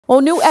Well,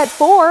 new at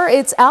 4,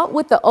 it's out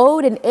with the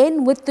old and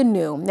in with the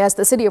new, as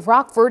the city of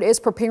Rockford is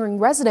preparing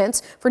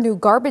residents for new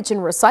garbage and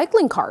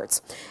recycling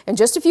carts. In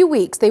just a few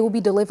weeks, they will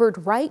be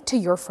delivered right to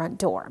your front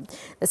door.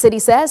 The city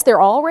says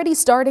they're already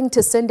starting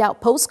to send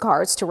out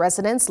postcards to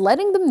residents,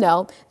 letting them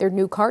know their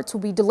new carts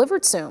will be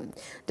delivered soon.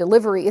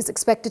 Delivery is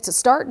expected to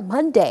start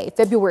Monday,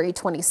 February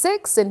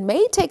 26, and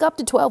may take up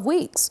to 12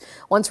 weeks.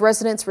 Once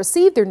residents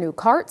receive their new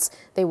carts,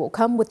 they will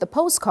come with the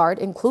postcard,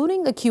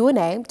 including a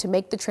Q&A to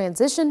make the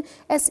transition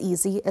as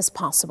easy as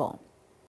possible.